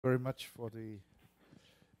Very much for the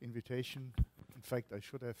invitation. In fact, I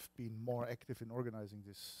should have been more active in organizing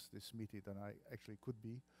this meeting than I actually could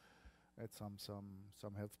be. I had some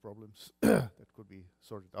health problems that could be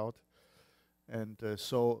sorted out. And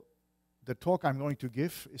so the talk I'm going to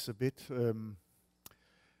give is a bit,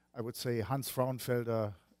 I would say, Hans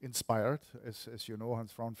Frauenfelder inspired. As you know,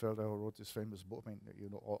 Hans Frauenfelder, who wrote this famous book, I mean, you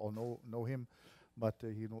know, all know him. But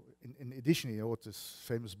in addition, he wrote this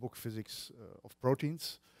famous book, Physics of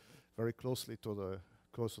Proteins, very close to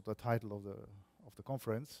the title of the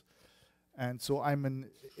conference. And so I'm in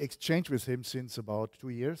exchange with him since about 2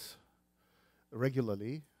 years,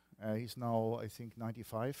 regularly. He's now, I think,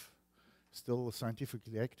 95, still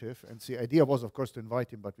scientifically active. And the idea was, of course, to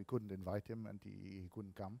invite him, but we couldn't invite him, and he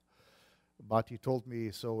couldn't come. But he told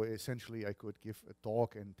me, so essentially I could give a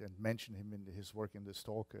talk and mention him in his work in this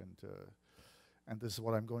talk. And this is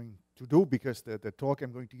what I'm going to do, because the talk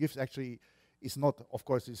I'm going to give actually is not, of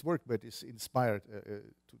course, his work, but is inspired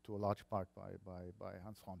to a large part by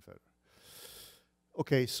Hans Frauenfelder.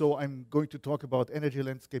 Okay, so I'm going to talk about energy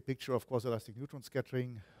landscape picture of quasielastic neutron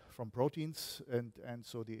scattering from proteins, and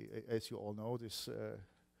so as you all know, this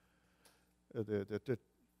the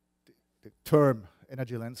term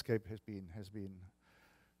energy landscape has been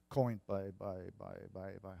coined by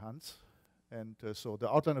Hans. And so the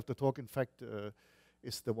outline of the talk, in fact,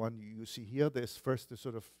 is the one you see here. There's first the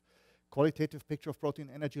sort of qualitative picture of protein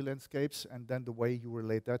energy landscapes, and then the way you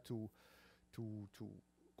relate that to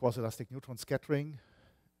quasielastic neutron scattering,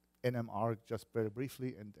 NMR, just very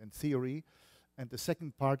briefly, and theory. And the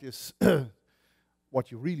second part is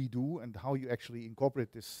what you really do and how you actually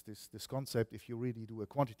incorporate this concept if you really do a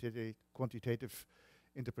quantitative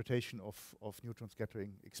interpretation of neutron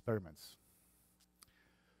scattering experiments.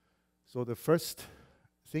 So the first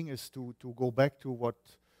thing is to go back to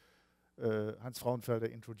what Hans Frauenfelder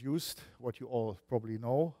introduced, what you all probably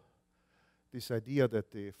know, this idea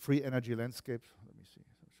that the free energy landscape, let me see,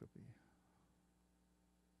 that should be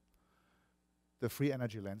the free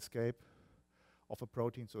energy landscape of a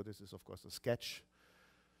protein. So this is, of course, a sketch,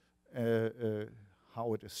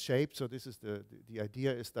 how it is shaped. So this is the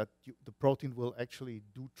idea is that the protein will actually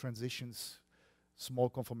do transitions, small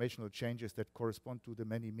conformational changes that correspond to the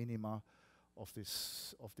many minima of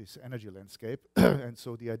this energy landscape. And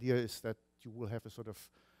so the idea is that you will have a sort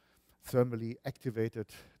of thermally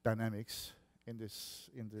activated dynamics in this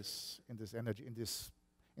energy, in this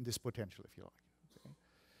potential, if you like. Okay.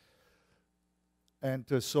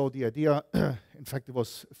 And so the idea, in fact, it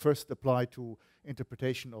was first applied to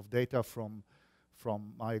interpretation of data from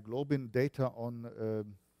myoglobin data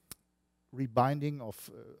on rebinding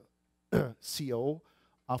of CO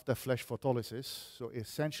after flash photolysis. So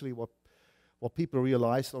essentially what people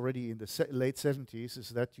realized already in the late 70s is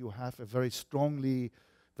that you have a very strong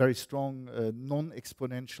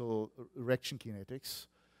non-exponential reaction kinetics,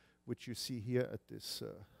 which you see here at this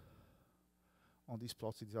on these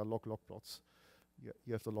plots. These are log plots.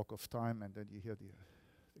 You have the log of time, and then you hear the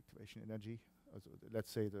activation energy.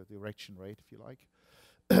 Let's say the reaction rate, if you like.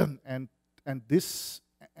 and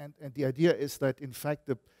the idea is that in fact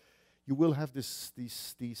you will have this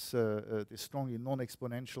strongly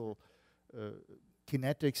non-exponential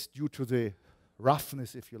kinetics due to the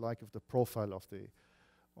roughness, if you like, of the profile of the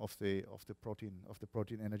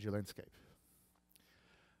protein energy landscape.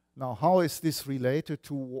 Now, how is this related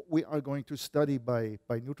to what we are going to study by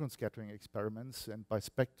neutron scattering experiments and by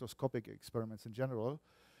spectroscopic experiments in general?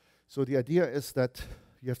 So the idea is that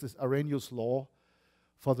you have this Arrhenius law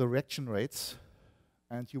for the reaction rates,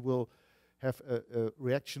 and you will have a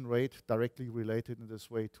reaction rate directly related in this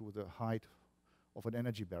way to the height of an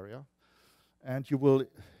energy barrier. And you will,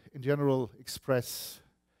 in general, express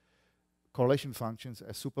correlation functions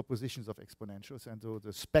as superpositions of exponentials. And so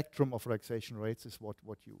the spectrum of relaxation rates is what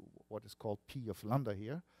is called P of lambda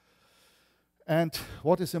here. And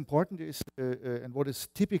what is important is, and what is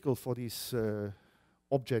typical for these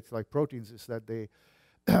objects like proteins, is that they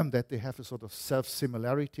that they have a sort of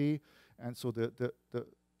self-similarity. And so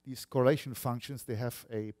these correlation functions, they have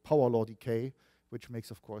a power law decay, which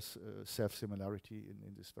makes, of course, self-similarity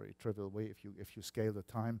in this very trivial way. If you scale the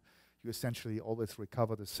time, you essentially always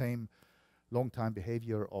recover the same long-time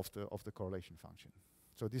behavior of the correlation function.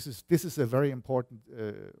 So this is a very important,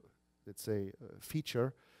 let's say,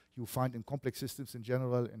 feature you find in complex systems in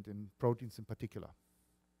general and in proteins in particular.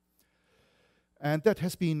 And that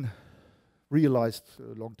has been realized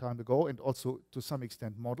a long time ago, and also to some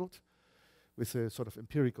extent modeled with a sort of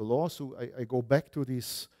empirical law. So I go back to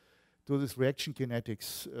this reaction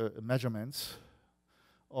kinetics measurements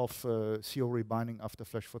of CO rebinding after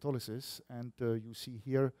flash photolysis, and you see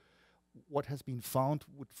here what has been found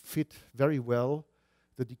would fit very well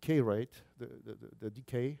the decay rate, the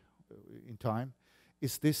decay in time,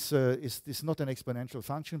 is this not an exponential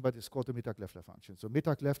function, but it's called the Mittag-Leffler function. So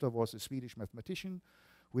Mittag-Leffler was a Swedish mathematician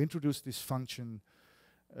who introduced this function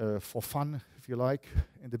for fun, if you like,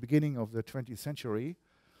 in the beginning of the 20th century,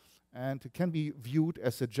 and it can be viewed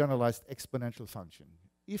as a generalized exponential function.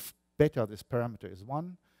 If beta, this parameter, is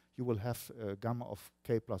 1, you will have gamma of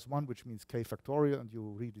k plus 1, which means k factorial, and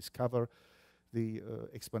you rediscover the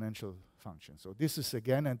exponential function. So this is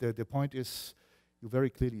again, and the point is, you very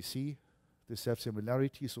clearly see the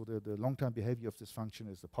self-similarity. So the long-term behavior of this function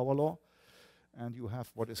is the power law, and you have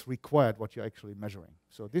what is required, what you're actually measuring.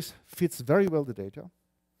 So this fits very well the data.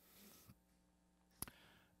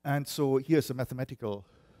 And so here's a mathematical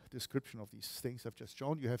description of these things I've just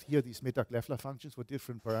shown. You have here these Mittag-Leffler functions with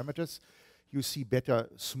different parameters. You see beta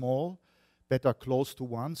small, beta close to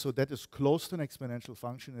 1, so that is close to an exponential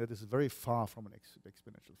function. That is very far from an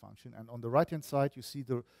exponential function. And on the right-hand side, you see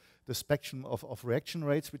the spectrum of reaction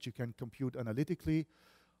rates, which you can compute analytically.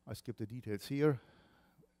 I skip the details here,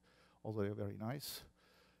 although they're very nice.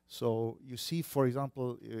 So you see, for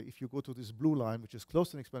example, if you go to this blue line, which is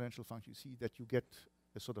close to an exponential function, you see that you get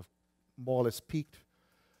a sort of more or less peaked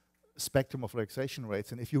spectrum of relaxation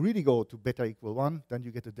rates. And if you really go to beta equal 1, then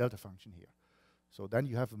you get a delta function here. So then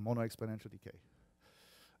you have a mono-exponential decay.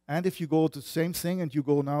 And if you go to the same thing and you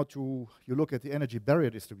go now to, you look at the energy barrier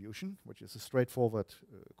distribution, which is a straightforward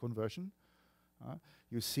conversion,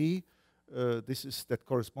 you see that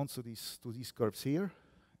corresponds to these curves here.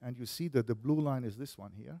 And you see that the blue line is this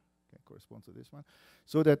one here, okay, corresponds to this one.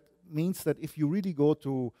 So that means that if you really go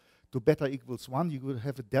to beta equals 1, you will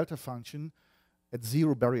have a delta function at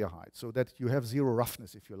 0 barrier height, so that you have 0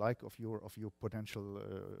 roughness, if you like, of your potential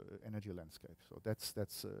energy landscape. So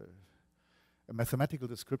that's a mathematical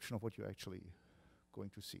description of what you're actually going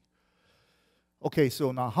to see. Okay,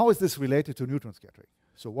 so now how is this related to neutron scattering?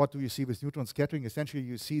 So what do you see with neutron scattering? Essentially,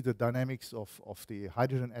 you see the dynamics of the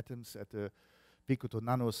hydrogen atoms at the pico to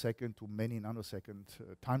nanosecond to many nanosecond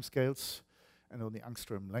time scales, and on the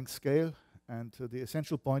angstrom length scale. And the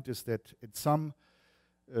essential point is that in some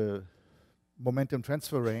momentum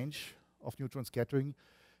transfer range of neutron scattering,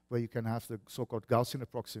 where you can have the so-called Gaussian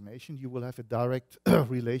approximation, you will have a direct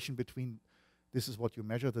relation between, this is what you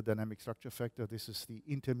measure, the dynamic structure factor, this is the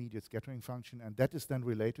intermediate scattering function, and that is then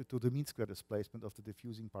related to the mean square displacement of the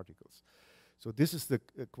diffusing particles. So this is the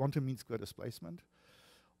quantum mean square displacement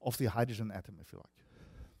of the hydrogen atom, if you like.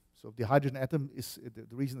 So the hydrogen atom is,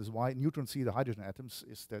 the reason is why neutrons see the hydrogen atoms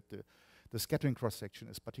is that the scattering cross-section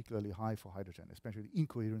is particularly high for hydrogen, especially the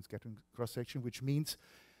incoherent scattering cross-section, which means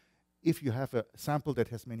if you have a sample that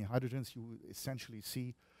has many hydrogens, you essentially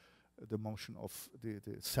see the motion of the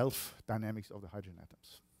self-dynamics of the hydrogen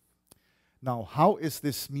atoms. Now, how is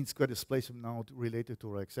this mean square displacement now related to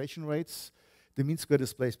relaxation rates? The mean square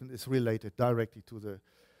displacement is related directly to the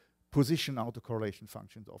position autocorrelation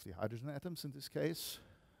functions of the hydrogen atoms in this case.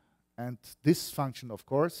 And this function, of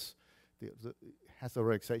course, has a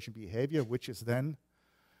relaxation behavior, which is then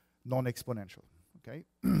non-exponential, okay?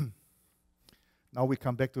 Now we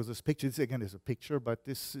come back to this picture. This again is a picture, but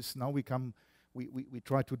this is now we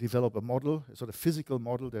try to develop a model, a sort of physical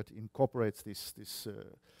model that incorporates this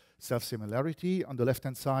self-similarity. On the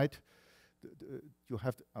left-hand side, you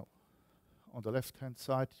have on the left-hand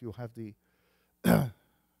side you have the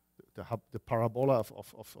parabola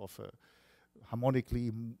of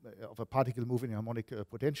a particle moving in harmonic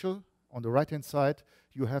potential. On the right-hand side,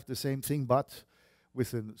 you have the same thing, but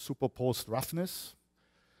with a superposed roughness.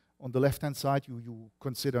 On the left-hand side, you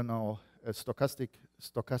consider now a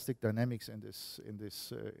stochastic dynamics in this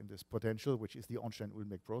potential, which is the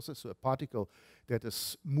Ornstein-Uhlenbeck process. So a particle that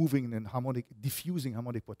is moving in diffusing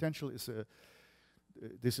harmonic potential is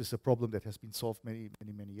this is a problem that has been solved many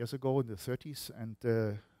years ago in the 30s, and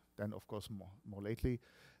then of course more lately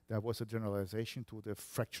there was a generalization to the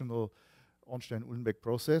fractional Ornstein-Uhlenbeck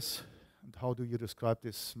process. And how do you describe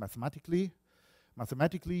this mathematically?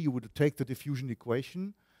 Mathematically, you would take the diffusion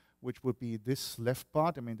equation, which would be this left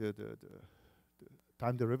part, I mean the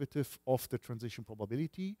time derivative of the transition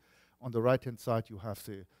probability. On the right-hand side, you have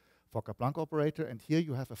the Fokker-Planck operator, and here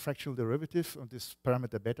you have a fractional derivative, and this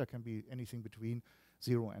parameter beta can be anything between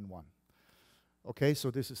 0 and 1. Okay,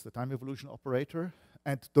 so this is the time evolution operator,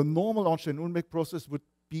 and the normal Ornstein-Uhlenbeck process would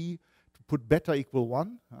be to put beta equal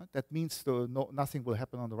 1. That means nothing will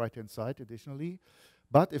happen on the right-hand side additionally.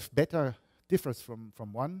 But if beta differs from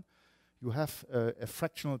 1, you have a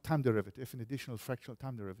fractional time derivative, an additional fractional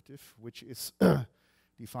time derivative, which is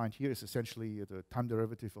defined here is essentially the time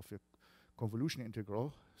derivative of the convolution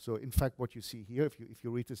integral. So in fact, what you see here, if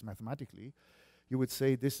you read this mathematically, you would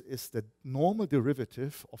say this is the normal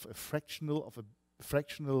derivative of a fractional of a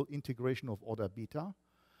fractional integration of order beta,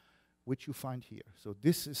 which you find here. So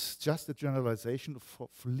this is just a generalization of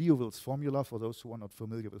Liouville's formula for those who are not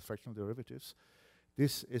familiar with fractional derivatives.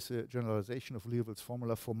 This is a generalization of Liouville's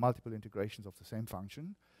formula for multiple integrations of the same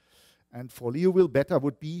function. And for Liouville, beta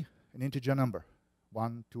would be an integer number,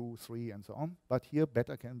 1, 2, 3, and so on. But here,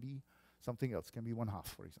 beta can be something else, can be 1/2,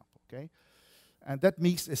 for example. Okay, and that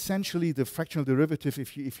makes essentially the fractional derivative.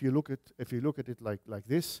 If you look at it like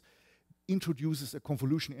this, introduces a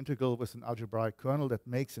convolution integral with an algebraic kernel that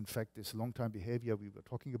makes, in fact, this long-time behavior we were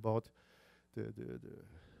talking about,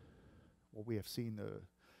 what we have seen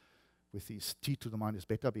with these t to the minus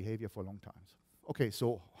beta behavior for long times. Okay,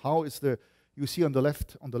 so how is you see on the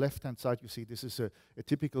left-hand side, you see this is a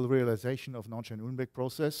typical realization of an Einstein-Uhlenbeck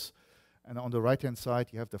process, and on the right-hand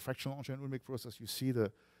side, you have the fractional Einstein-Uhlenbeck process. You see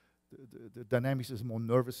the dynamics is more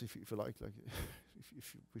nervous, if you like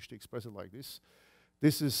if you wish to express it like this.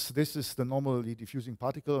 This is the normally diffusing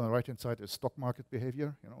particle. On the right-hand side is stock market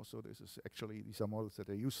behavior. So this is actually, these are models that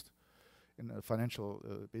are used in the financial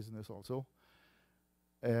business also.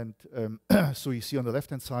 And so you see on the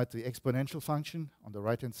left-hand side the exponential function. On the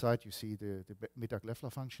right-hand side, you see the Mittag-Leffler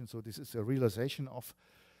function. So this is a realization of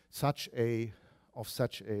such a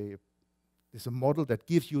model that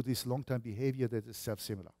gives you this long-term behavior that is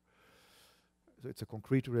self-similar. So it's a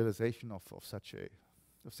concrete realization of such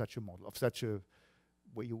a model, of such a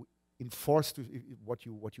where you enforce what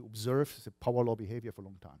you observe is a power law behavior for a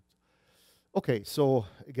long time. Okay, so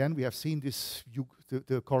again, we have seen this,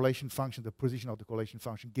 the correlation function, the position of the correlation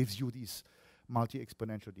function gives you this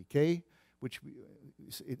multi-exponential decay, which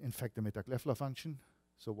is in fact the Mittag-Leffler function,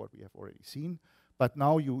 so what we have already seen. But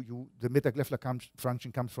now the Mittag-Leffler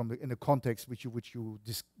function comes from in a context which you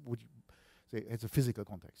say has a physical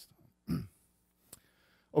context.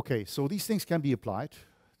 Okay, so these things can be applied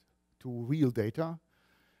to real data.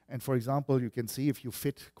 And for example, you can see if you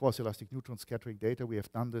fit quasielastic neutron scattering data, we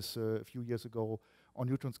have done this a few years ago on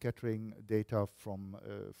neutron scattering data from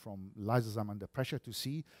lysozyme under pressure to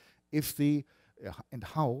see if and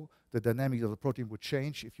how the dynamics of the protein would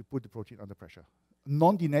change if you put the protein under pressure.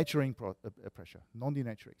 Non-denaturing pressure,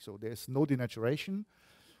 non-denaturing. So there's no denaturation,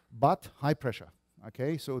 but high pressure.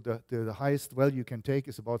 Okay, so the highest value you can take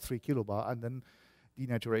is about 3 kilobar, and then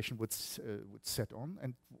denaturation would set on.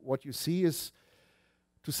 And what you see is,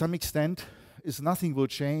 to some extent, nothing will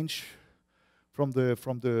change from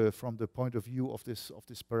the point of view of this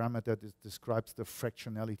parameter that describes the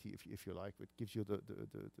fractionality, if you like, which gives you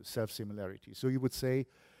the self-similarity. So you would say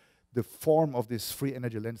the form of this free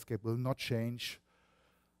energy landscape will not change,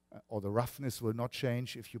 or the roughness will not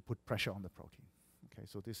change if you put pressure on the protein. Okay,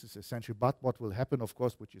 so this is essential. But what will happen, of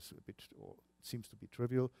course, which is a bit, or seems to be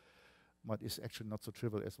trivial, but is actually not so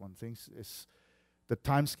trivial as one thinks, is the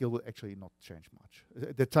time scale will actually not change much.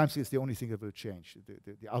 The time scale is the only thing that will change.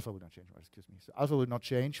 The alpha will not change, excuse me. So alpha will not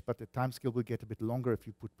change, but the time scale will get a bit longer if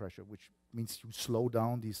you put pressure, which means you slow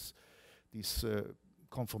down these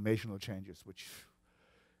conformational changes, which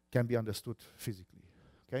can be understood physically.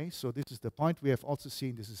 Okay, so this is the point. We have also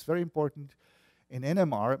seen, this is very important, in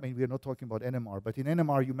NMR, I mean, we are not talking about NMR, but in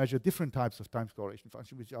NMR you measure different types of time correlation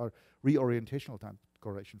functions, which are reorientational time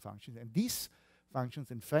correlation functions. And these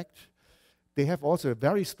functions, in fact, they have also a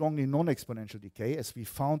very strongly non-exponential decay, as we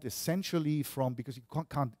found essentially from, because you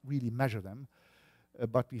can't really measure them,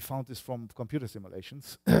 but we found this from computer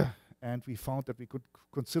simulations. And we found that we could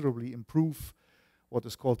considerably improve what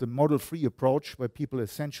is called the model-free approach, where people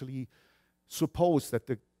essentially suppose that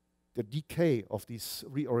the decay of this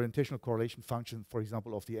reorientational correlation function, for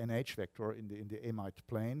example, of the NH vector in the amide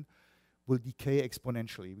plane, will decay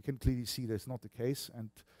exponentially. We can clearly see that's not the case, and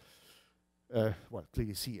well,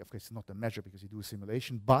 clearly see, of course, it's not a measure because you do a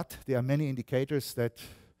simulation, but there are many indicators that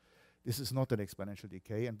this is not an exponential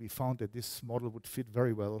decay, and we found that this model would fit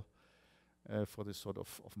very well for this sort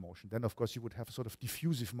of motion. Then, of course, you would have a sort of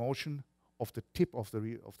diffusive motion of the tip of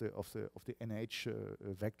the NH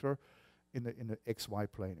vector in the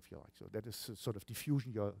XY plane, if you like. So that is a sort of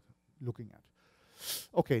diffusion you're looking at.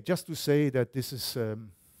 Okay, just to say that this is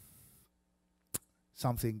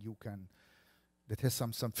something that has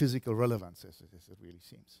some physical relevance, as it really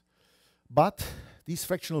seems. But these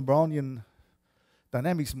fractional Brownian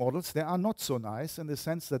dynamics models, they are not so nice in the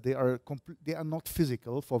sense that they are not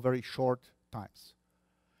physical for very short times.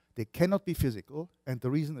 They cannot be physical, and the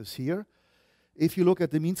reason is here. If you look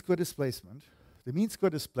at the mean square displacement, the mean square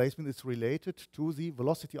displacement is related to the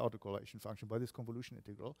velocity autocorrelation function by this convolution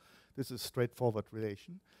integral. This is a straightforward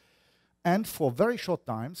relation. And for very short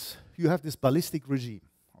times, you have this ballistic regime,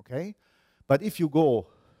 okay? But if you go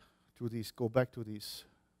back to these,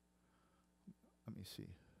 let me see.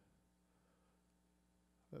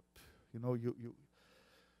 You know,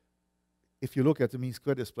 if you look at the mean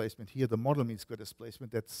square displacement here, the model mean square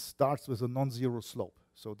displacement, that starts with a non-zero slope.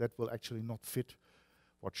 So that will actually not fit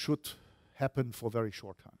what should happen for very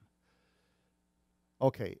short time.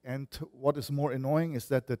 Okay, and what is more annoying is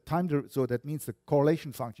that the time, so that means the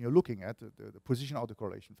correlation function you're looking at, the position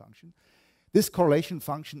autocorrelation function. This correlation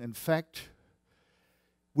function, in fact,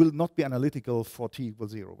 will not be analytical for t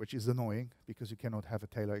equals 0, which is annoying because you cannot have a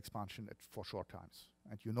Taylor expansion for short times.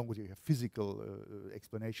 And you know you have physical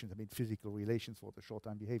explanations, I mean physical relations for the short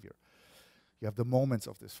time behavior. You have the moments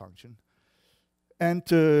of this function. And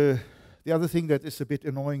the other thing that is a bit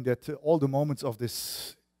annoying that all the moments of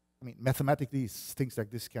this, I mean mathematically things like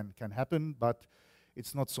this can happen, but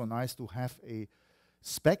it's not so nice to have a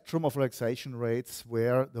spectrum of relaxation rates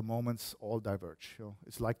where the moments all diverge. You know,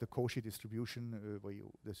 it's like the Cauchy distribution, where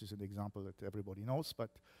this is an example that everybody knows, but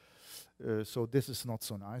so this is not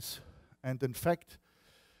so nice. And in fact,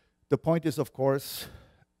 the point is, of course,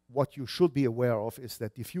 what you should be aware of is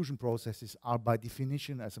that diffusion processes are by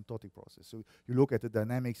definition asymptotic processes. So you look at the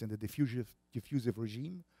dynamics in the diffusive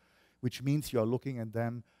regime, which means you are looking at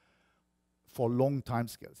them for long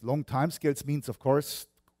timescales. Long timescales means, of course,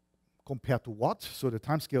 compared to what? So the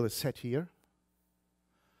timescale is set here.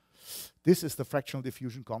 This is the fractional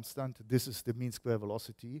diffusion constant. This is the mean square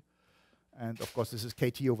velocity. And of course, this is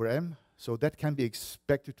kt over m. So that can be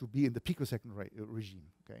expected to be in the picosecond regime.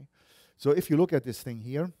 Okay. So if you look at this thing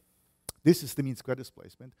here, this is the mean square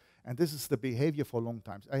displacement. And this is the behavior for long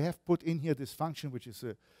times. I have put in here this function, which is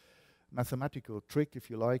a mathematical trick, if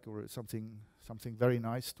you like, or something very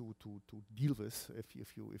nice to deal with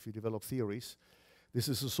if you develop theories. This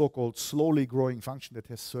is a so-called slowly growing function that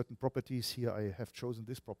has certain properties. Here I have chosen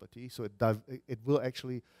this property, so it will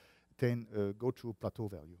actually then go to a plateau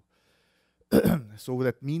value. So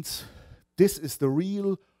that means this is the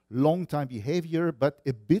real long time behavior, but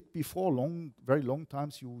a bit before very long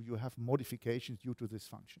times you have modifications due to this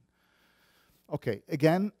function. Okay,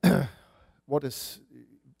 again, what is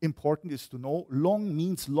important is to know long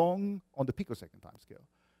means long on the picosecond time scale.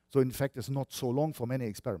 So in fact, it's not so long for many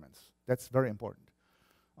experiments. That's very important.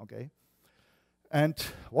 Okay, and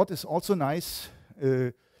what is also nice,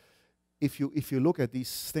 if you look at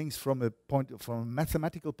these things from a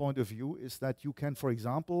mathematical point of view, is that you can, for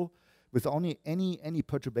example, with only any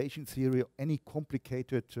perturbation theory, any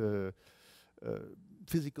complicated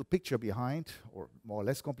physical picture behind, or more or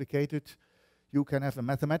less complicated, you can have a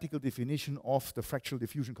mathematical definition of the fractional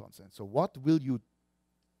diffusion constant. So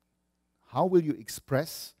how will you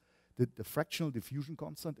express the fractional diffusion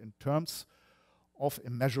constant in terms of a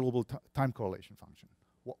measurable time correlation function?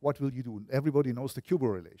 What will you do? Everybody knows the Kubo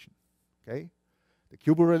relation, okay? The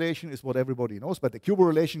Kubo relation is what everybody knows, but the Kubo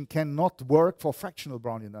relation cannot work for fractional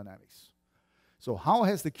Brownian dynamics. So how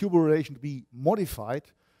has the Kubo relation to be modified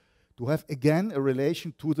to have, again, a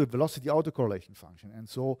relation to the velocity autocorrelation function? And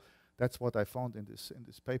so that's what I found in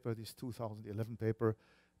this paper, this 2011 paper.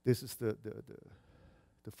 This is the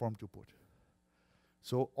form to put.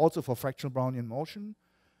 So also for fractional Brownian motion,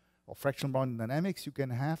 or fractional Brownian dynamics, you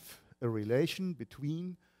can have a relation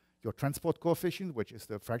between your transport coefficient, which is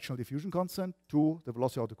the fractional diffusion constant, to the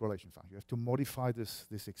velocity autocorrelation function. You have to modify this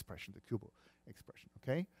expression, the Kubo expression,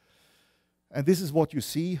 okay? And this is what you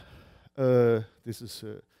see. This is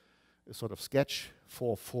a sort of sketch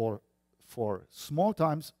for small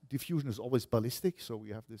times. Diffusion is always ballistic, so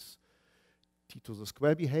we have this t to the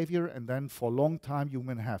square behavior, and then for long time you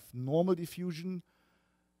can have normal diffusion,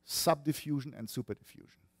 subdiffusion, and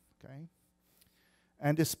superdiffusion. Okay,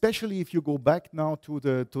 and especially if you go back now to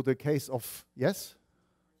the case of, yes?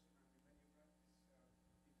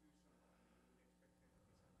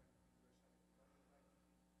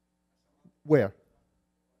 Where?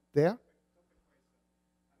 There?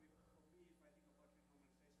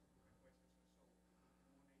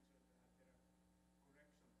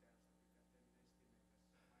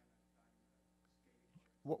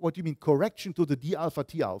 What do you mean correction to the d alpha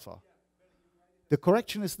t alpha? The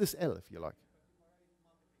correction is this L, if you like.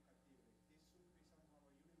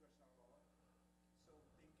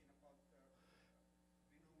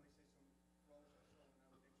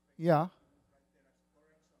 Yeah.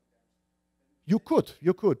 You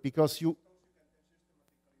could, because you...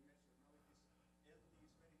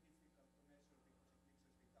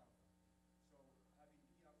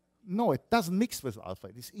 No, it doesn't mix with alpha.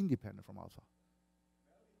 It is independent from alpha.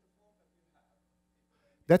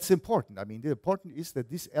 That's important. I mean, the important is that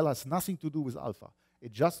this L has nothing to do with alpha.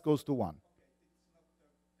 It just goes to 1.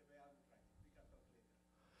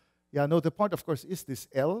 Yeah, no, the point, of course, is this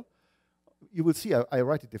L. You will see, I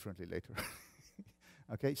write it differently later.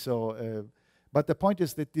 Okay, so, but the point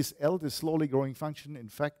is that this L, this slowly growing function, in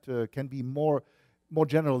fact, can be more more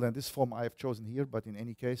general than this form I have chosen here, but in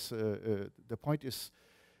any case, the point is,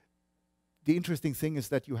 the interesting thing is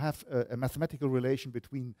that you have a mathematical relation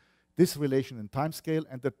between this relation in time scale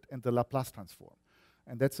and the Laplace transform.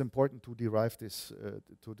 And that's important to derive this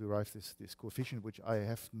this coefficient, which I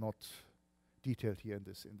have not detailed here in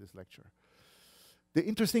this lecture. The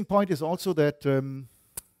interesting point is also that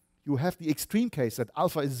you have the extreme case that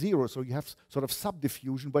alpha is 0, so you have sort of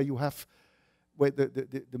subdiffusion where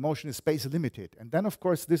the motion is space limited. And then, of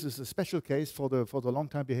course, this is a special case for the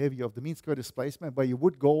long-time behavior of the mean square displacement, where you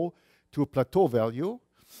would go to a plateau value,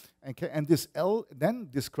 and this L then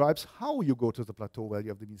describes how you go to the plateau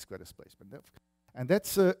value of the mean square displacement. And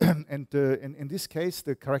that's in this case,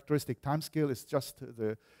 the characteristic time scale is just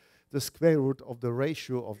the square root of the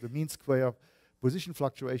ratio of the mean square position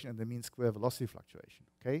fluctuation and the mean square velocity fluctuation.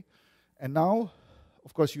 Okay, and now,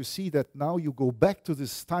 of course, you see that now you go back to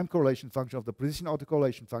this time correlation function of the position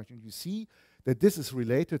autocorrelation function. You see that this is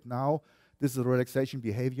related now. This is a relaxation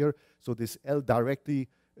behavior. So this L directly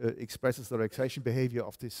expresses the relaxation behavior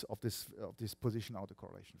of this position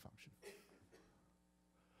autocorrelation function.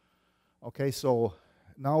 Okay, so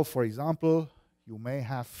now, for example, you may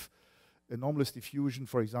have anomalous diffusion.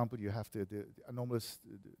 For example, you have the anomalous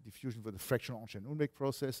diffusion with the fractional Einstein-Unweg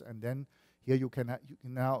process, and then here you can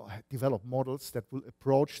now develop models that will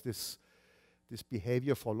approach this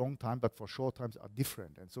behavior for a long time, but for short times are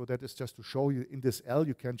different. And so that is just to show you in this L,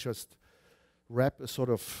 you can just wrap a sort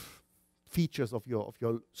of features of your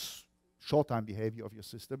short time behavior of your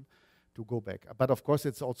system to go back. But of course,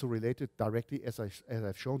 it's also related directly, as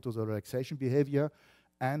I've shown, to the relaxation behavior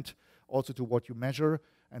and also to what you measure.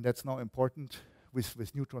 And that's now important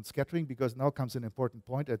with neutron scattering, because now comes an important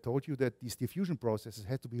point. I told you that these diffusion processes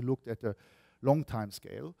had to be looked at a long time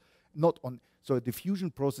scale, not on. So a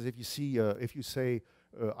diffusion process, if you say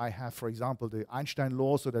I have, for example, the Einstein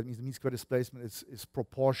law, so that means the mean square displacement is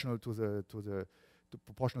proportional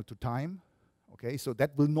proportional to time. Okay, so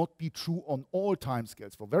that will not be true on all time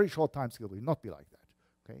scales. For very short time scale, will not be like that.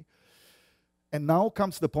 Okay, and now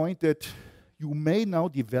comes the point that you may now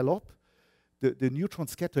develop the neutron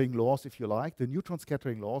scattering laws, if you like, the neutron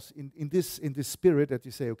scattering laws in this spirit that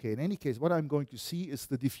you say, okay, in any case, what I'm going to see is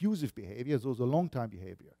the diffusive behavior, so the long time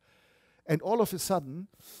behavior, and all of a sudden,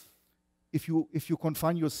 if you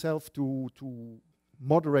confine yourself to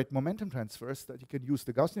moderate momentum transfers, that you can use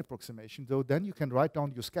the Gaussian approximation, though then you can write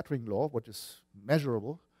down your scattering law, what is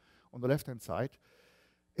measurable on the left-hand side,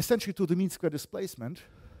 essentially to the mean square displacement,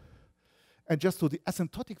 and just to the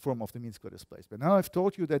asymptotic form of the mean square displacement. Now I've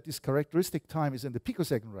told you that this characteristic time is in the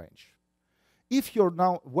picosecond range. If you're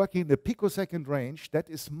now working in the picosecond range, that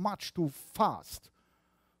is much too fast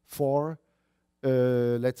for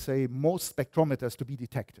let's say, most spectrometers to be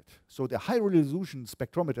detected. So the high-resolution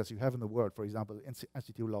spectrometers you have in the world, for example,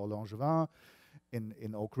 Institut Langevin,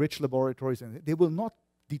 in Oak Ridge laboratories, and they will not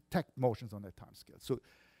detect motions on that time scale. So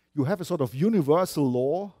you have a sort of universal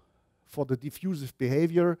law for the diffusive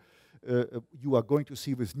behavior you are going to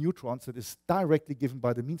see with neutrons that is directly given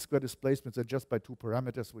by the mean square displacements and just by two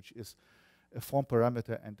parameters, which is a form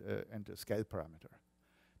parameter and a scale parameter.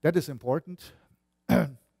 That is important.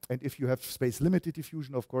 And if you have space-limited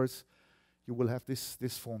diffusion, of course, you will have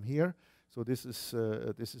this form here. So this is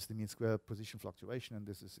the mean square position fluctuation, and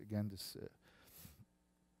this is again this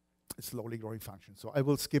slowly growing function. So I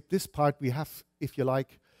will skip this part. We have, if you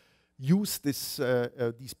like, used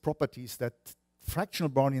these properties that fractional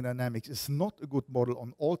Brownian dynamics is not a good model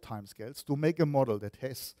on all time scales to make a model that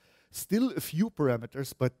has still a few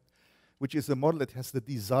parameters, but which is a model that has the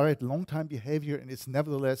desired long time behavior and is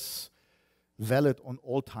nevertheless valid on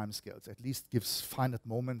all time scales, at least gives finite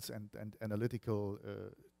moments and analytical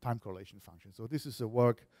time correlation functions. So this is a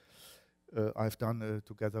work I've done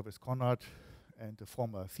together with Konrad and the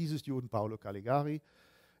former thesis student Paolo Caligari.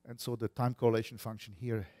 And so the time correlation function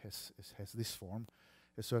here has this form,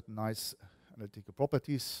 has certain nice analytical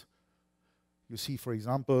properties. You see, for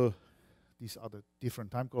example, these are the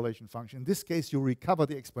different time correlation functions. In this case, you recover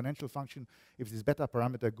the exponential function if this beta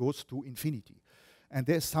parameter goes to infinity. And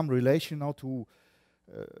there's some relation now to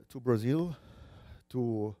Brazil,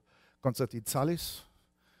 to Konstantin Tsalis,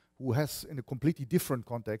 who has, in a completely different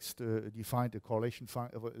context, defined a correlation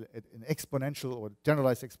an exponential or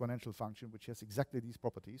generalized exponential function, which has exactly these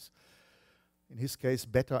properties. In his case,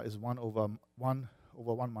 beta is 1 over 1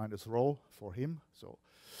 minus rho for him. So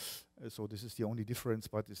this is the only difference,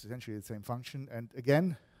 but it's essentially the same function. And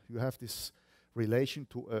again, you have this relation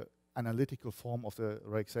to a analytical form of the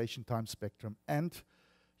relaxation time spectrum, and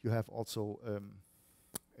you have also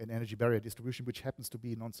an energy barrier distribution, which happens to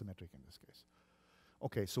be non-symmetric in this case.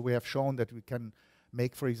 Okay, so we have shown that we can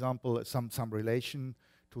make, for example, some relation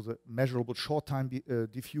to the measurable short-time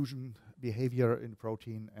diffusion behavior in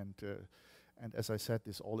protein, and as I said,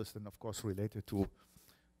 this all is then of course related to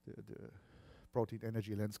the protein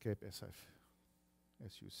energy landscape as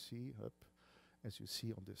you see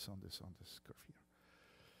on this curve here.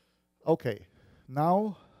 Okay,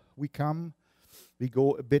 now we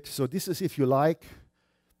go a bit. So this is, if you like,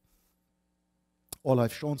 all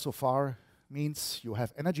I've shown so far means you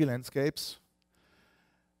have energy landscapes,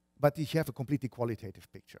 but you have a completely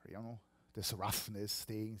qualitative picture, you know, this roughness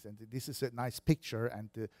things, and this is a nice picture, and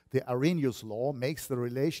the Arrhenius law makes the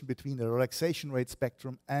relation between the relaxation rate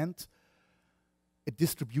spectrum and a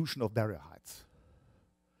distribution of barrier heights.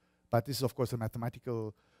 But this is, of course, a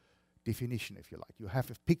mathematical definition, if you like. You have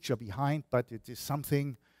a picture behind, but it is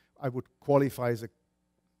something I would qualify as a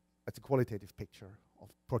qualitative picture of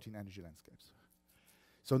protein energy landscapes.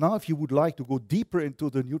 So now if you would like to go deeper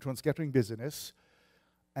into the neutron scattering business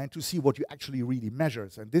and to see what you actually really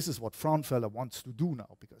measures, and this is what Frauenfelder wants to do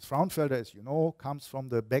now, because Frauenfelder, as you know, comes from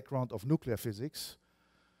the background of nuclear physics.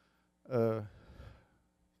 Got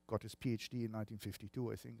his PhD in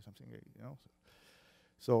 1952, I think, something, you know.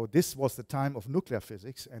 So this was the time of nuclear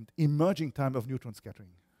physics and emerging time of neutron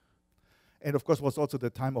scattering. And of course was also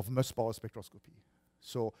the time of Mössbauer spectroscopy.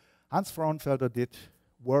 So Hans Frauenfelder did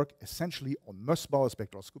work essentially on Mössbauer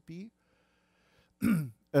spectroscopy,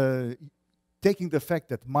 taking the fact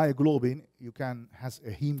that myoglobin has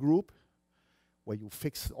a heme group where you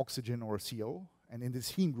fix oxygen or CO, and in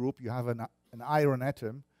this heme group you have an iron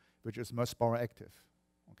atom which is Mössbauer active.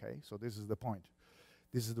 Okay, so this is the point.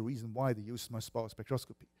 This is the reason why they use Mössbauer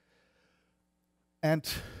spectroscopy. And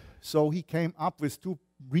so he came up with two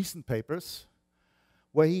recent papers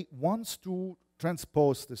where he wants to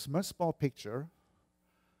transpose this Mössbauer picture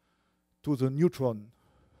to the neutron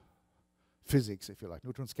physics, if you like,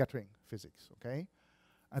 neutron scattering physics, okay?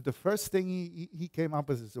 And the first thing he came up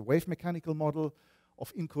with is a wave mechanical model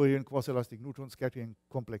of incoherent quasi-elastic neutron scattering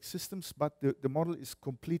complex systems, but the model is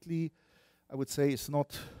completely, I would say, it's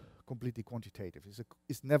not completely quantitative.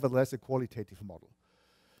 It's nevertheless a qualitative model.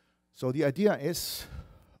 So the idea is,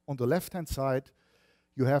 on the left-hand side,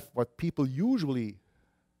 you have what people usually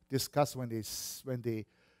discuss when they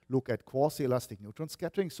look at quasi-elastic neutron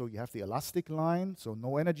scattering. So you have the elastic line, so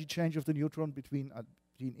no energy change of the neutron between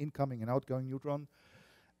incoming and outgoing neutron.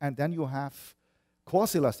 And then you have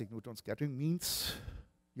quasi-elastic neutron scattering, means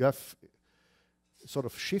you have sort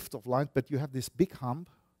of shift of line, but you have this big hump,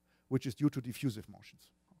 which is due to diffusive motions.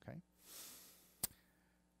 Okay.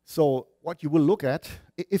 So what you will look at,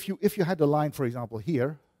 if you had a line, for example,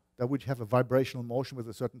 here, that would have a vibrational motion with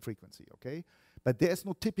a certain frequency, okay? But there is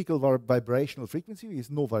no typical vibrational frequency, there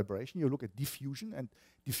is no vibration. You look at diffusion, and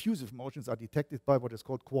diffusive motions are detected by what is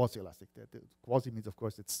called quasi-elastic. Quasi means, of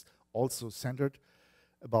course, it's also centered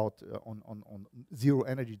about on zero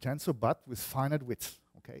energy tensor, but with finite width,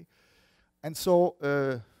 okay? And so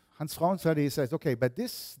Hans Frauenfelder says, okay, but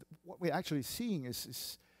this, what we're actually seeing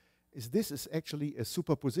is this is actually a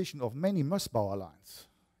superposition of many Mössbauer lines,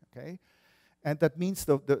 okay? And that means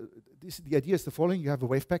the idea is the following: you have a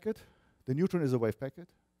wave packet. The neutron is a wave packet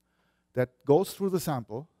that goes through the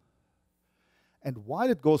sample, and while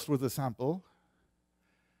it goes through the sample,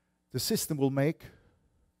 the system will make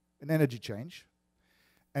an energy change,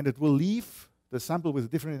 and it will leave the sample with a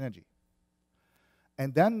different energy.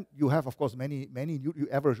 And then you have, of course, you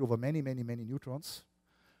average over many neutrons,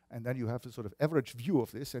 and then you have a sort of average view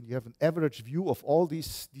of this, and you have an average view of all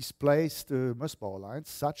these displaced Mössbauer lines,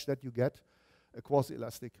 such that you get a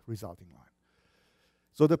quasi-elastic resulting line.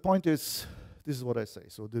 So the point is, this is what I say.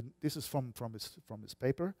 So this is from his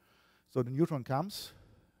paper. So the neutron comes,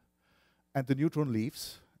 and the neutron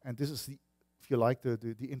leaves, and this is the, if you like,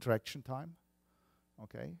 the interaction time,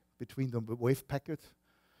 okay, between the wave packet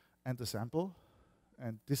and the sample.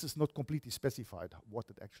 And this is not completely specified what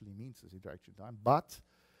it actually means, this interaction time, but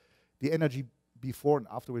the energy before and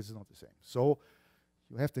afterwards is not the same. So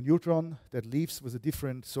you have the neutron that leaves with a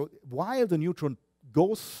different, so while the neutron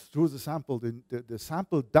goes through the sample, the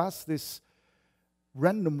sample does this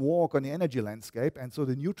random walk on the energy landscape, and so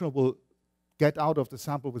the neutron will get out of the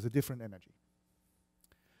sample with a different energy.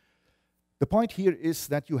 The point here is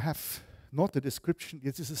that you have not a description,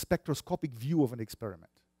 this is a spectroscopic view of an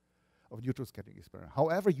experiment, of a neutron scattering experiment.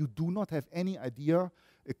 However, you do not have any idea,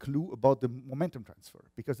 a clue about the momentum transfer,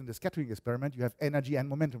 because in the scattering experiment you have energy and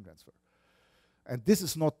momentum transfer. And this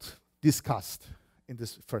is not discussed in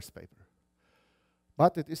this first paper.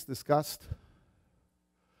 But it is discussed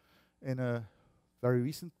in a very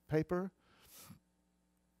recent paper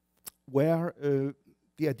where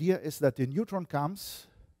the idea is that the neutron comes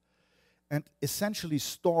and essentially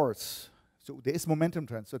stores So there is momentum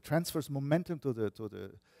transfer. Transfers momentum to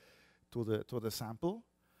the sample,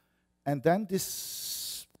 and then the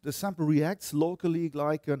sample reacts locally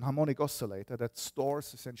like an harmonic oscillator that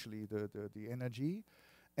stores essentially the energy,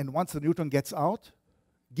 and once the neutron gets out,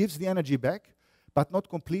 gives the energy back, but not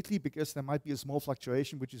completely, because there might be a small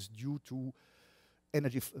fluctuation which is due to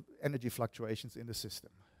energy fluctuations in the system.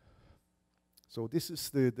 So this is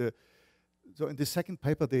so in the second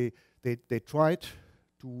paper they tried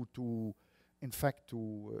to in fact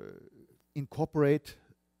incorporate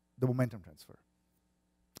the momentum transfer.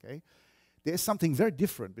 Okay, there is something very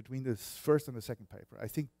different between the first and the second paper. I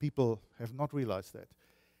think people have not realized that.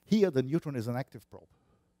 Here the neutron is an active probe.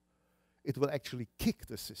 It will actually kick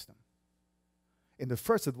the system. In the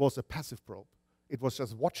first it was a passive probe. It was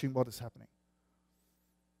just watching what is happening.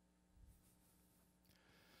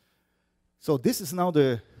 So this is now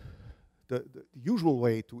the usual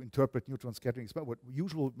way to interpret neutron scattering experiment. What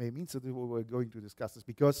usual may mean that we're going to discuss this,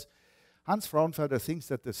 because Hans Frauenfelder thinks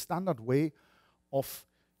that the standard way of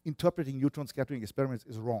interpreting neutron scattering experiments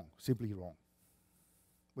is wrong, simply wrong,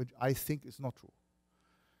 which I think is not true.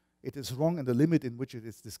 It is wrong in the limit in which it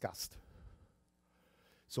is discussed.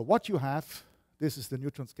 So what you have, this is the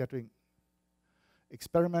neutron scattering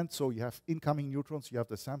experiment. So you have incoming neutrons, you have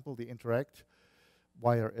the sample, they interact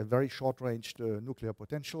via a very short-range nuclear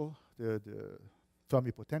potential, the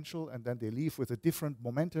Fermi potential, and then they leave with a different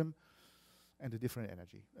momentum and a different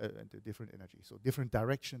energy, So different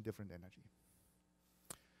direction, different energy.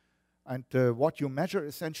 And what you measure,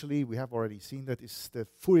 essentially, we have already seen that, is the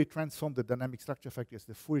Fourier transform. The dynamic structure factor is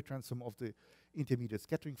the Fourier transform of the intermediate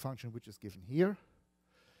scattering function, which is given here.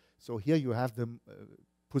 So here you have the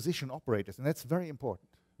position operators, and that's very important.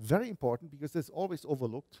 Very important, because it's always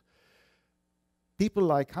overlooked. People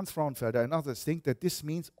like Hans Frauenfelder and others think that this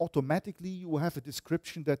means automatically you have a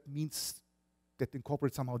description that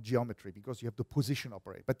incorporates somehow geometry, because you have the position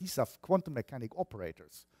operator. But these are quantum mechanic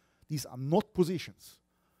operators. These are not positions.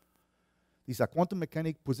 These are quantum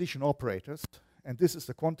mechanic position operators, and this is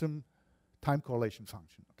the quantum time correlation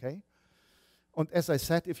function, okay? And as I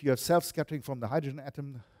said, if you have self-scattering from the hydrogen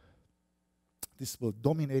atom, this will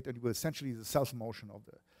dominate, and will essentially the self-motion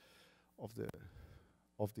of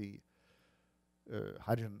the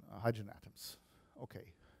hydrogen atoms.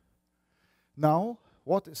 Okay. Now,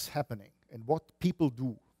 what is happening and what people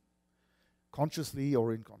do, consciously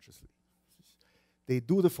or unconsciously? They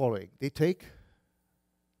do the following. They take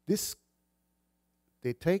this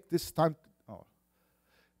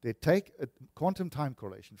a quantum time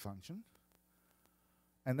correlation function,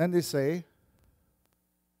 and then they say,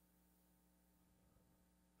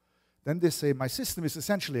 my system is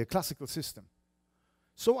essentially a classical system.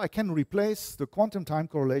 So I can replace the quantum time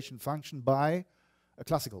correlation function by a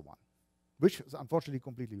classical one, which is unfortunately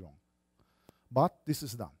completely wrong. But this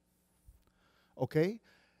is done. Okay?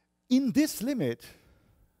 In this limit,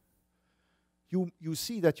 you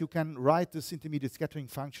see that you can write this intermediate scattering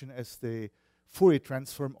function as the Fourier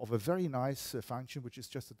transform of a very nice function, which is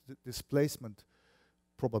just a displacement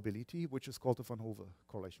probability, which is called the von Hove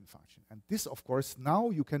correlation function. And this, of course,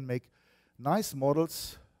 now you can make nice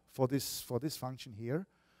models for this function here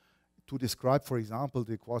to describe, for example,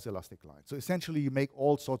 the quasielastic line. So essentially, you make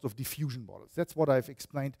all sorts of diffusion models. That's what I've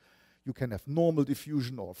explained. You can have normal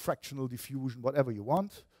diffusion or fractional diffusion, whatever you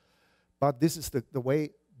want. But this is the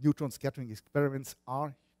way neutron scattering experiments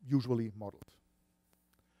are usually modeled.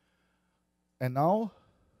 And now,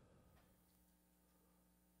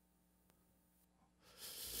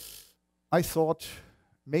 I thought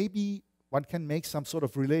maybe one can make some sort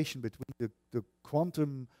of relation between the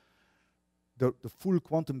quantum, the full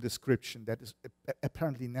quantum description that is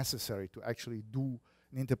apparently necessary to actually do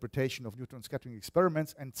an interpretation of neutron scattering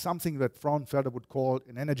experiments, and something that Frauenfelder would call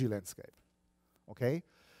an energy landscape. Okay?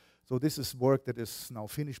 So this is work that is now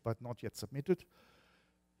finished but not yet submitted.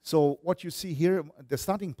 So what you see here, the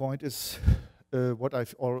starting point is what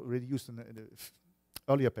I've already used in the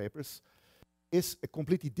earlier papers, is a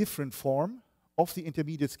completely different form of the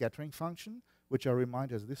intermediate scattering function, which I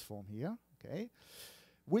remind as this form here, okay?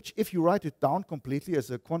 Which, if you write it down completely as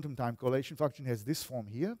a quantum time correlation function, has this form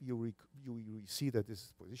here. You see that this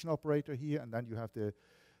is position operator here, and then you have the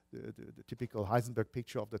typical Heisenberg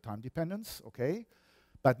picture of the time dependence, okay?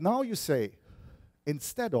 But now you say,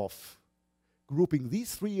 instead of grouping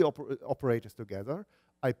these three operators together,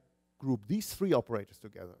 I group these three operators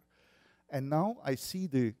together. And now I see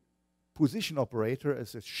the position operator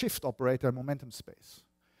as a shift operator in momentum space,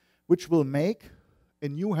 which will make a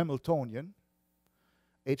new Hamiltonian,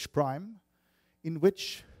 H prime, in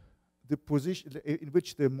which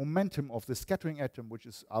the momentum of the scattering atom, which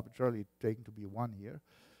is arbitrarily taken to be 1 here,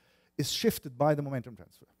 is shifted by the momentum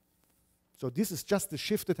transfer. So this is just the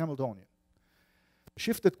shifted Hamiltonian,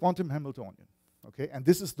 shifted quantum Hamiltonian, okay? And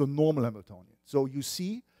this is the normal Hamiltonian. So you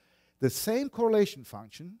see the same correlation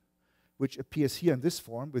function, which appears here in this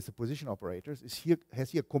form with the position operators, has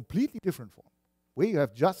here a completely different form, where you have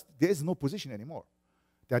there is no position anymore.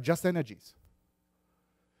 They are just energies.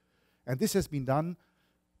 And this has been done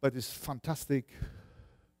by this fantastic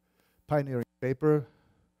pioneering paper,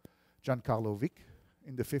 Giancarlo Wick,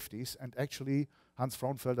 in the 50s. And actually, Hans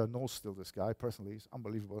Frauenfelder knows still this guy personally. He's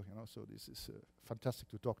unbelievable, you know, so this is fantastic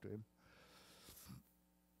to talk to him.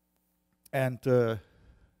 And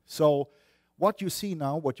so what you see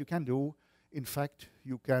now, what you can do, in fact,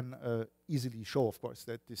 you can easily show, of course,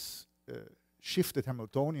 that this shifted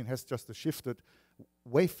Hamiltonian has just the shifted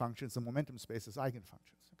wave functions, the momentum space as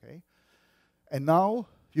eigenfunctions, okay? And now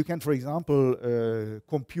you can, for example,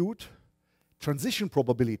 compute transition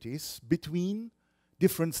probabilities between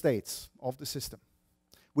different states of the system,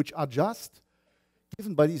 which are just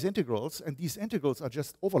given by these integrals, and these integrals are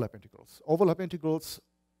just overlap integrals. Overlap integrals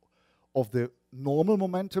of the normal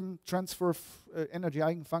momentum transfer energy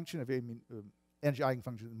eigenfunction, I mean energy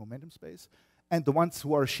eigenfunction in momentum space, and the ones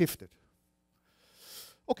who are shifted.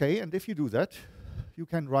 Okay, and if you do that, you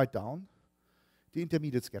can write down the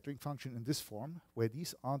intermediate scattering function in this form, where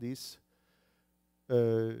these are these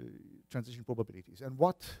transition probabilities. And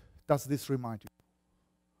what does this remind you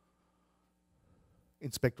in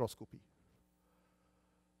spectroscopy?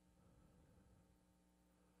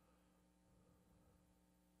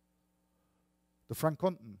 The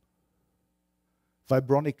Frank-Compton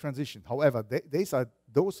vibronic transition. However,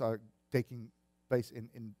 those are taking place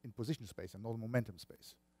in position space and not momentum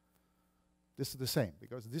space. This is the same,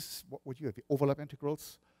 because this is what you have, the overlap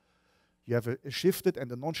integrals. You have a shifted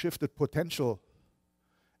and a non-shifted potential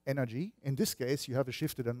energy. In this case, you have a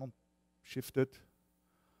shifted and non-shifted.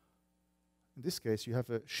 In this case, you have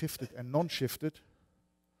a shifted and non-shifted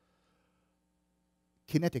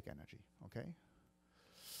kinetic energy, okay?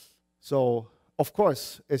 So, of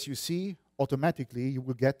course, as you see, automatically you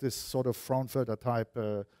will get this sort of Frauenfelder type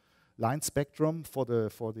line spectrum for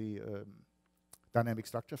the dynamic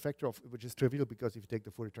structure factor, which is trivial because if you take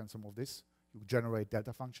the Fourier transform of this, you generate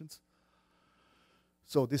delta functions.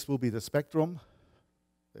 So this will be the spectrum,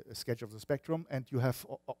 a sketch of the spectrum, and you have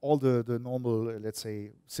all the normal, let's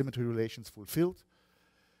say, symmetry relations fulfilled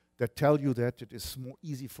that tell you that it is more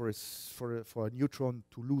easy for a neutron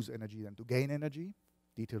to lose energy than to gain energy,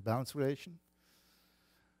 detailed balance relation,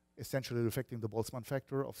 essentially reflecting the Boltzmann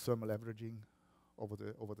factor of thermal averaging over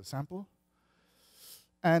the sample.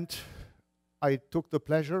 And I took the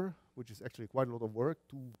pleasure, which is actually quite a lot of work,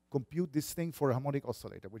 to compute this thing for a harmonic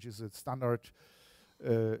oscillator, which is a standard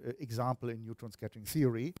example in neutron scattering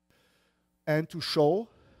theory, and to show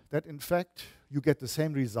that in fact you get the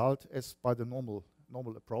same result as by the normal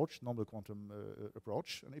approach, normal quantum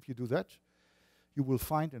approach. And if you do that, you will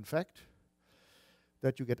find in fact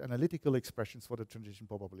that you get analytical expressions for the transition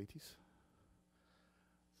probabilities.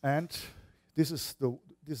 And this is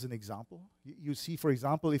an example. You see, for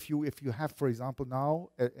example, if you have, for example, now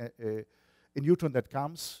a neutron that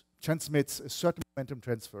transmits a certain momentum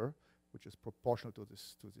transfer, which is proportional to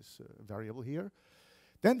this variable here,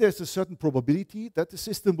 then there's a certain probability that the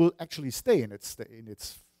system will actually stay in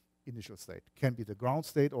its initial state. Can be the ground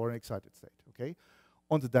state or an excited state. Okay.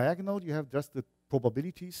 On the diagonal, you have just the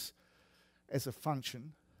probabilities as a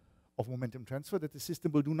function of momentum transfer that the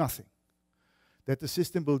system will do nothing, that the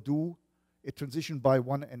system will do a transition by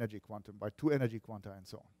one energy quantum, by two energy quanta, and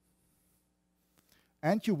so on.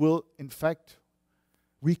 And you will, in fact,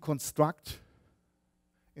 reconstruct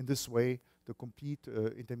in this way the complete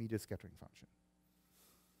intermediate scattering function.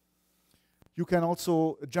 You can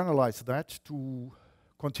also generalize that to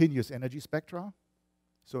continuous energy spectra.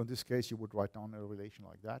 So in this case, you would write down a relation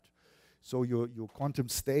like that. So your quantum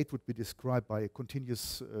state would be described by a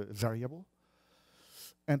continuous variable.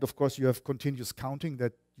 And of course, you have continuous counting,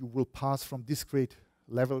 that you will pass from discrete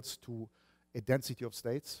levels to a density of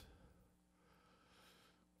states.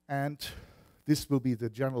 And this will be the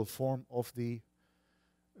general form of the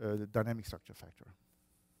dynamic structure factor.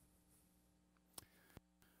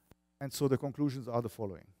 And so the conclusions are the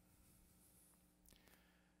following.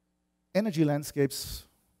 Energy landscapes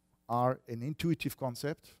are an intuitive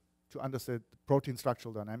concept to understand protein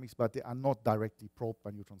structural dynamics, but they are not directly probed by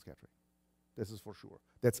neutron scattering. This is for sure.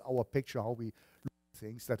 That's our picture, how we look at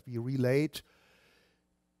things, that we relate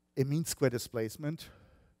a mean square displacement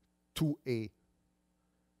to a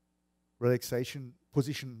relaxation,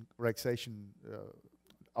 position relaxation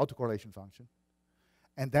autocorrelation function,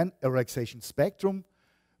 and then a relaxation spectrum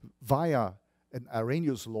via an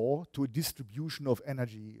Arrhenius law to a distribution of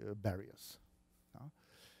energy barriers.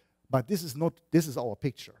 But this is not, this is our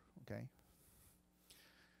picture, okay?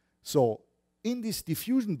 So in this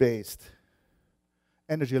diffusion-based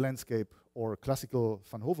energy landscape or classical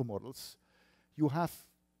Van Hove models, you have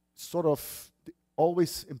sort of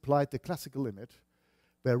always implied the classical limit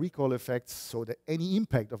where recoil effects, so that any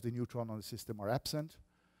impact of the neutron on the system are absent,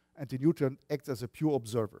 and the neutron acts as a pure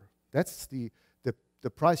observer. That's the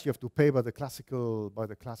price you have to pay by the classical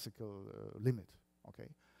limit, okay?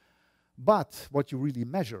 But what you really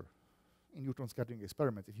measure in neutron scattering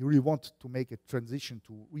experiments, if you really want to make a transition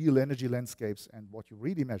to real energy landscapes, and what you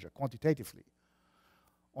really measure quantitatively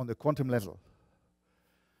on the quantum level,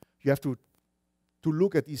 you have to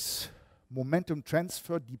look at these momentum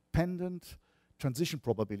transfer dependent transition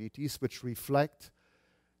probabilities which reflect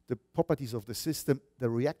the properties of the system, the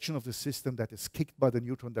reaction of the system that is kicked by the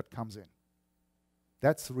neutron that comes in.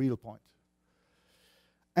 That's the real point.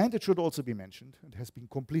 And it should also be mentioned, it has been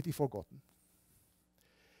completely forgotten,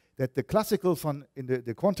 that the classical in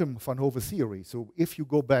the quantum Van Hove theory, so if you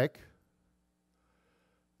go back,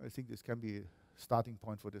 I think this can be a starting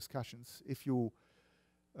point for discussions, if you,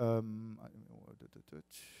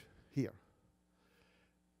 here,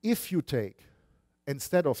 if you take,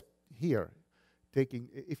 instead of here, taking,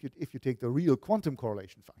 if you take the real quantum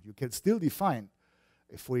correlation function, you can still define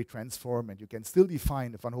a Fourier transform, and you can still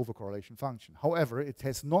define a Van Hove correlation function. However, it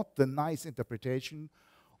has not the nice interpretation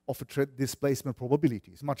of a displacement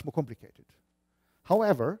probability. It's much more complicated.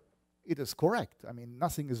 However, it is correct. I mean,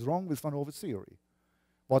 nothing is wrong with Van Hove's theory.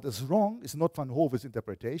 What is wrong is not Van Hove's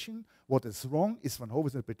interpretation. What is wrong is Van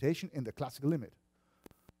Hove's interpretation in the classical limit.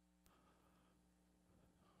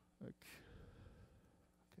 Okay.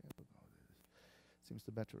 Seems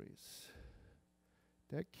the battery is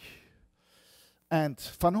dead. And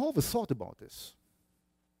Van Hove thought about this.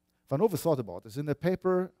 Van Hove thought about this in a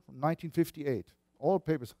paper from 1958. All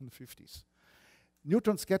papers from the 50s.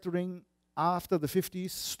 Neutron scattering after the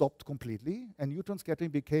 50s stopped completely, and neutron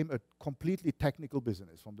scattering became a completely technical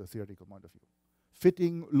business from the theoretical point of view.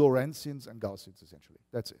 Fitting Lorentzians and Gaussians, essentially.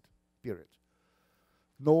 That's it, period.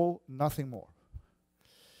 No, nothing more.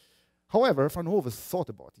 However, Van Hove thought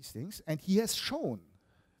about these things, and he has shown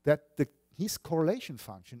that his correlation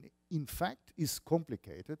function, in fact, is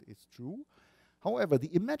complicated, it's true. However,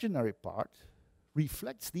 the imaginary part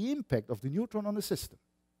reflects the impact of the neutron on the system.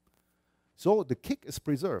 So the kick is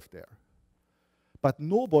preserved there. But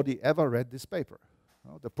nobody ever read this paper.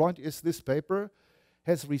 The point is, this paper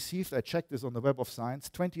has received, I checked this on the Web of Science,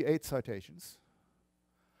 28 citations,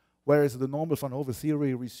 whereas the normal Van Hove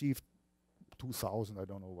theory received 2,000, I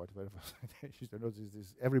don't know what, whatever citations. I know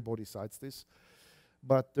everybody cites this.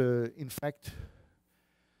 But in fact,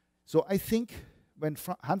 so I think when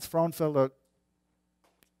Hans Frauenfelder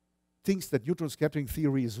thinks that neutron scattering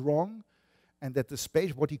theory is wrong, and that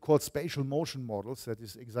the what he calls spatial motion models, that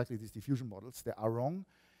is exactly these diffusion models, they are wrong,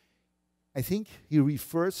 I think he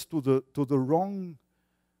refers to the wrong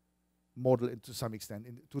model to some extent,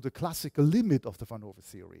 to the classical limit of the Van Hove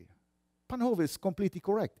theory. Van Hove is completely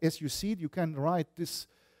correct. As you see, you can write this,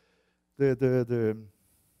 this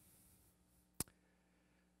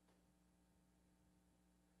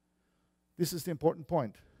is the important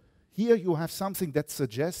point. Here you have something that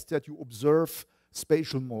suggests that you observe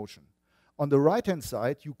spatial motion. On the right-hand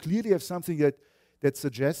side, you clearly have something that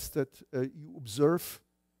suggests that you observe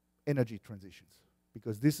energy transitions,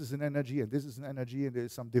 because this is an energy and this is an energy, and there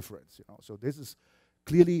is some difference. So this is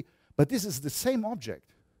clearly, but this is the same object.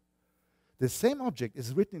 The same object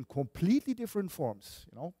is written in completely different forms.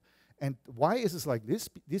 And why is this like this?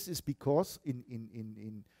 This is because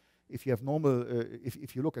if you have normal,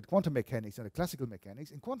 if you look at quantum mechanics and the classical mechanics,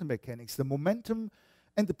 in quantum mechanics, the momentum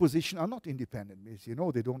and the position are not independent.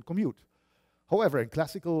 They don't commute. However, in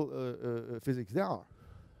classical physics, they are.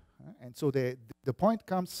 And so the point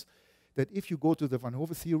comes that if you go to the Van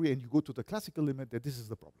Hove theory and you go to the classical limit, that this is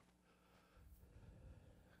the problem.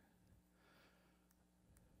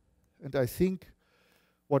 And I think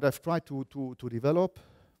what I've tried to develop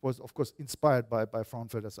was, of course, inspired by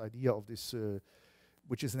Frauenfelder's idea of this,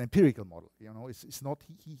 which is an empirical model. It's not,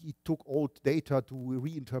 he took old data to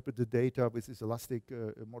reinterpret the data with this elastic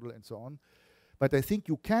model and so on. But I think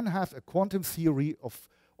you can have a quantum theory of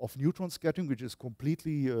neutron scattering, which is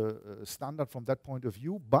completely standard from that point of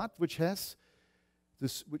view, but which has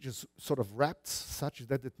this, which is sort of wrapped such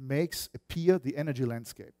that it makes appear the energy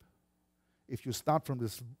landscape. If you start from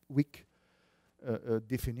this weak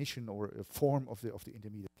definition or a form of the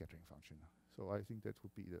intermediate scattering function. So I think that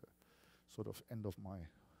would be the sort of end of my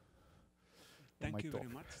Thank you talk.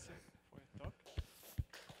 very much, sir, for your talk.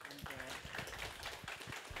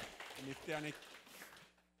 And if there are any